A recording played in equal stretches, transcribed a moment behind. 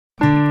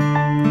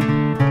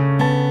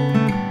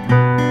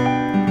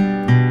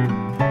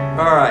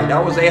I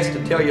was asked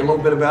to tell you a little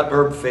bit about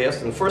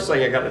HerbFest, and the first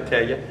thing I got to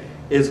tell you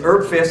is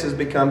HerbFest has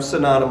become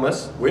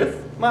synonymous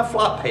with my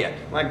flop hat,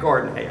 my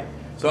garden hat.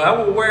 So I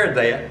will wear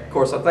that. Of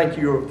course, I think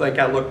you'll think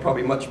I look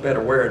probably much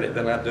better wearing it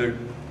than I do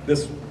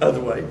this other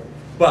way.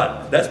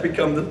 But that's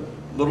become the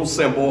little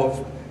symbol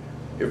of,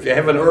 if you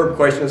have an herb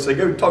question, say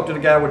go talk to the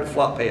guy with the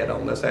flop hat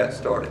on. That's how it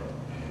started,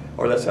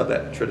 or that's how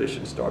that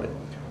tradition started.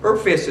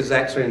 HerbFest is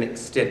actually an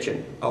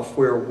extension of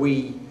where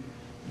we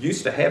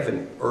used to have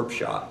an herb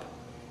shop.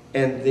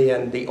 And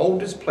then the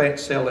oldest plant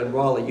sale in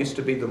Raleigh used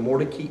to be the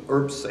Mordecai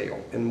Herb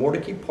Sale. And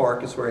Mordecai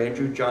Park is where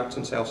Andrew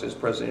Johnson's house is,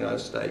 President of the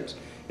United States.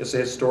 It's a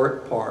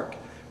historic park.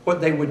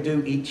 What they would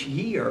do each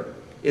year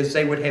is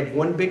they would have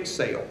one big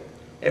sale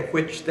at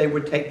which they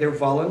would take their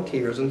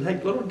volunteers and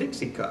take little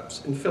Dixie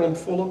cups and fill them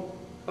full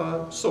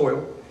of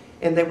soil,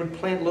 and they would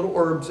plant little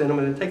herbs in them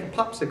and take a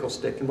popsicle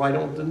stick and write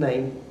on the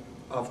name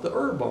of the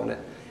herb on it.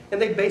 And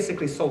they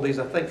basically sold these,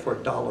 I think, for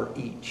 $1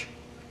 each.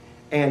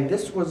 And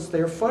this was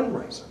their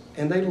fundraiser.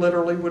 And they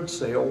literally would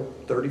sell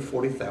 $30,000,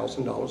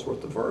 $40,000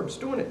 worth of herbs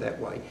doing it that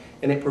way.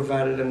 And it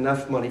provided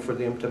enough money for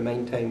them to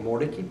maintain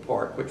Mordecai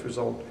Park, which was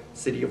on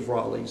City of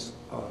Raleigh's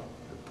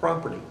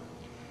property.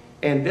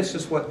 And this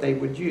is what they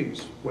would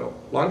use. Well,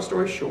 long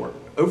story short,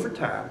 over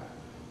time,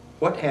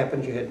 what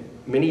happened, you had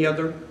many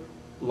other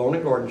lawn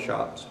and garden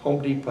shops,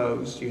 Home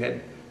Depots, you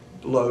had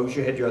Lowe's,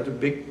 you had your other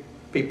big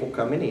people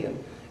coming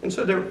in. And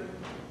so their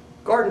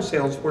garden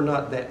sales were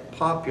not that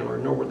popular,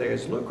 nor were they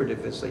as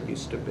lucrative as they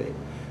used to be.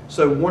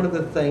 So one of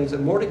the things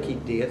that Mordecai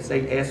did is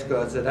they asked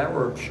us at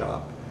our herb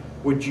shop,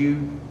 would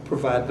you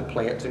provide the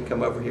plants and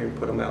come over here and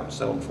put them out and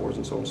sell them for us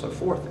and so on and so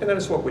forth. And that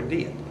is what we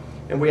did.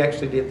 And we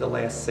actually did the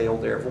last sale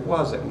there ever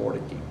was at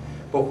Mordecai.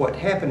 But what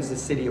happens, the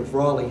city of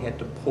Raleigh had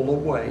to pull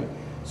away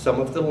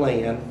some of the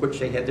land, which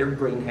they had their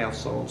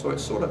greenhouse on. So it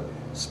sort of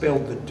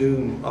spelled the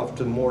doom of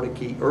the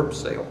Mordecai herb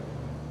sale.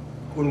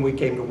 When we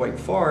came to Wake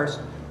Forest,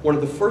 one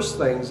of the first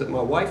things that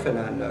my wife and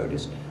I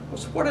noticed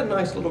was what a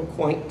nice little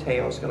quaint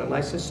town. It's got a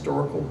nice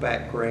historical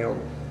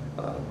background.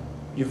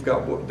 You've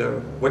got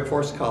the Wake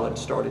Forest College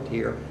started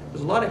here.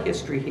 There's a lot of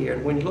history here,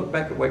 and when you look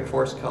back at Wake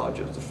Forest College,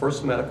 it was the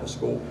first medical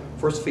school,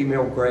 first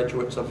female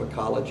graduates of a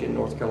college in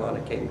North Carolina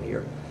came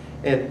here.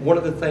 And one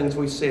of the things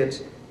we said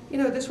is, you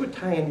know, this would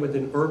tie in with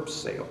an herb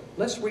sale.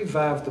 Let's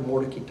revive the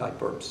Mordecai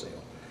type herb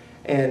sale.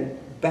 And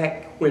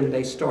back when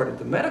they started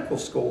the medical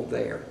school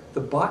there,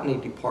 the botany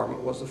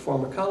department was the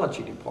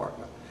pharmacology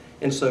department.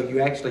 And so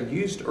you actually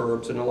used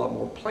herbs and a lot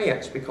more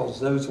plants because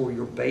those were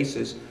your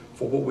basis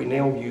for what we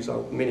now use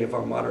many of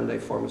our modern day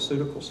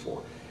pharmaceuticals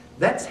for.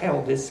 That's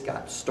how this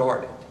got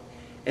started.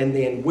 And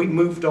then we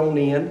moved on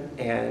in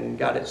and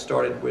got it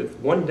started with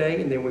 1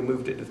 day, and then we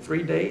moved it to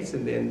 3 days,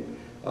 and then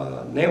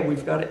now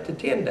we've got it to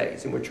 10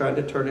 days, and we're trying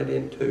to turn it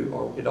into,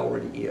 or it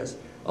already is,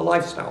 a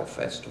lifestyle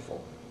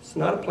festival. It's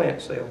not a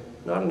plant sale,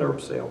 not an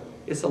herb sale,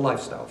 it's a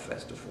lifestyle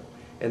festival.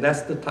 And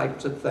that's the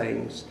types of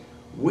things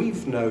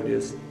we've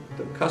noticed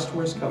the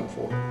customers come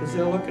for, is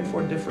they're looking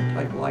for a different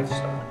type of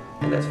lifestyle.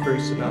 And that's very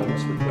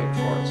synonymous with Wake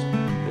Forest,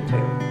 the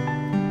town.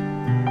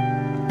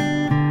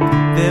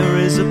 There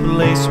is a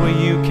place where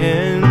you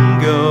can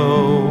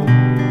go,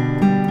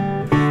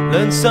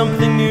 learn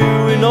something new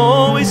and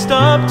always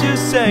stop to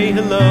say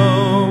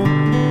hello.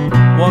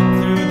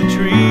 Walk through the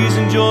trees,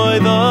 enjoy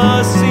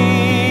the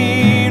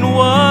scene,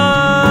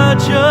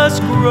 watch us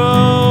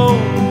grow.